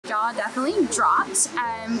jaw definitely dropped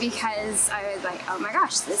because I was like, oh my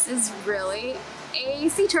gosh, this is really a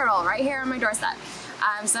sea turtle right here on my doorstep.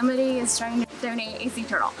 Somebody is trying to donate a sea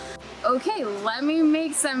turtle. Okay, let me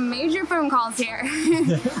make some major phone calls here.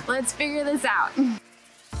 Let's figure this out.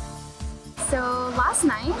 So last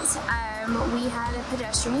night, we had a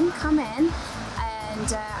pedestrian come in,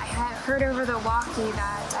 and I had heard over the walkie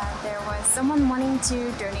that there was someone wanting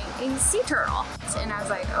to donate a sea turtle. And I was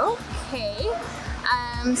like, okay.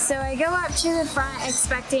 So I go up to the front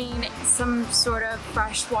expecting some sort of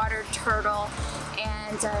freshwater turtle,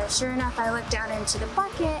 and sure enough, I look down into the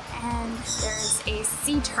bucket and there's a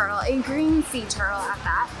sea turtle, a green sea turtle at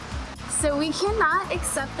that. So we cannot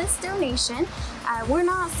accept this donation. We're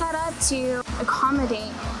not set up to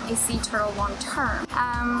accommodate a sea turtle long term.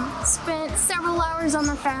 Spent several hours on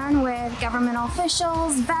the phone with governmental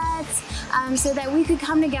officials, vets, so that we could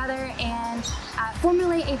come together and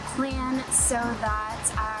formulate a plan so that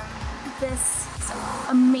this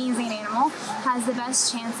amazing animal has the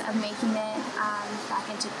best chance of making it back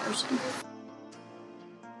into the ocean.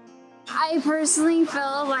 I personally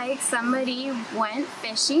feel like somebody went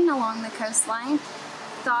fishing along the coastline,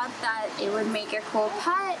 thought that it would make a cool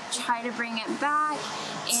pet, try to bring it back,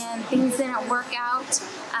 and things didn't work out.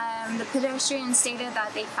 The pedestrian stated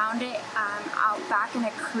that they found it out back in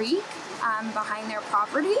a creek behind their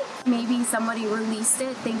property. Maybe somebody released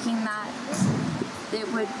it thinking that it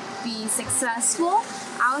would be successful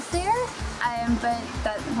out there, but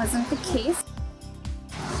that wasn't the case.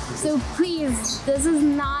 So please, this is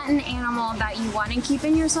not an animal that you want to keep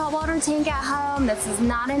in your saltwater tank at home. This is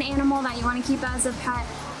not an animal that you want to keep as a pet.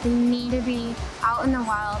 They need to be out in the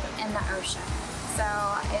wild in the ocean. So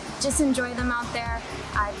just enjoy them out there.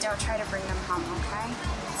 Don't try to bring them home, okay?